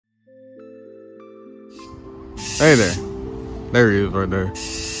Hey there. There he is right there.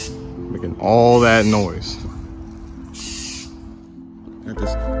 Making all that noise. At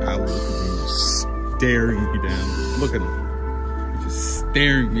this guy looking at me, just staring me down. Look at him. He's just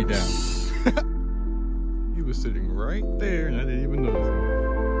staring me down. He was sitting right there and I didn't even notice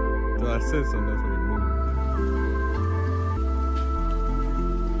him. Until I said something, that's when he moved.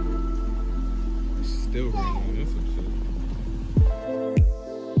 It's still raining. That's some shit.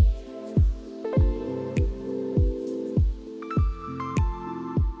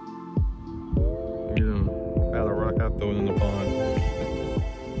 Throw it in the pond.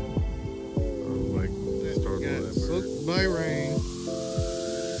 Like, start got soaked by rain.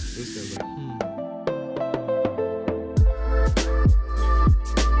 This guy's like,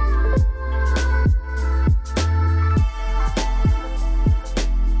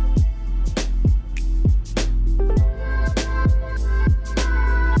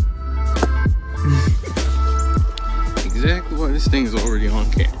 Exactly why this thing's already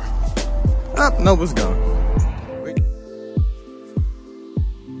on camera. Ah, no, it's gone.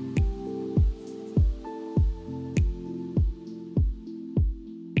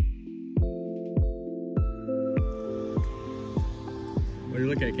 What do you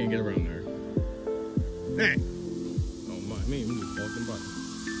look at? Can't get around there. Hey! Don't mind me, I'm just walking by.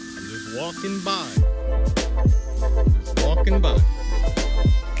 I'm just walking by. Just walking by.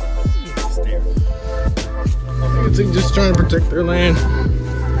 They're just trying to protect their land.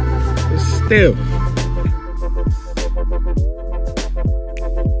 But still.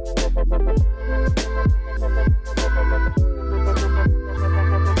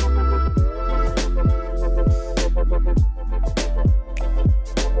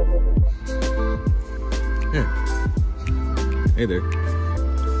 Hey there.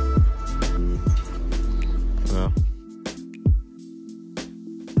 Well.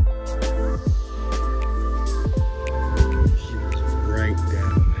 She was right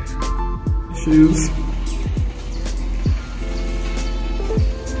down there. Shoes.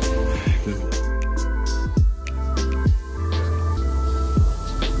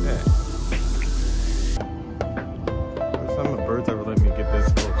 Yeah. First time the birds ever let me get this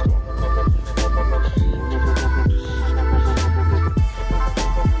close to them.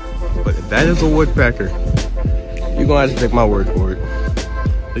 That is a woodpecker. You're gonna have to take my word for it.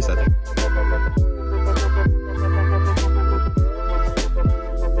 At least I think.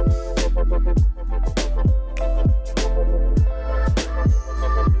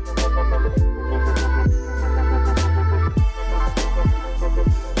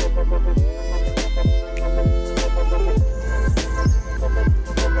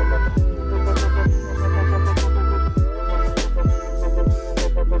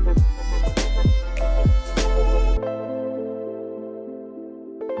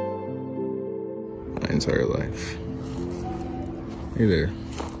 Entire life. Hey there.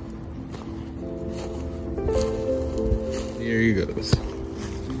 Here he goes.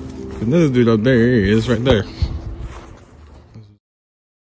 Another dude up there, here he is right there.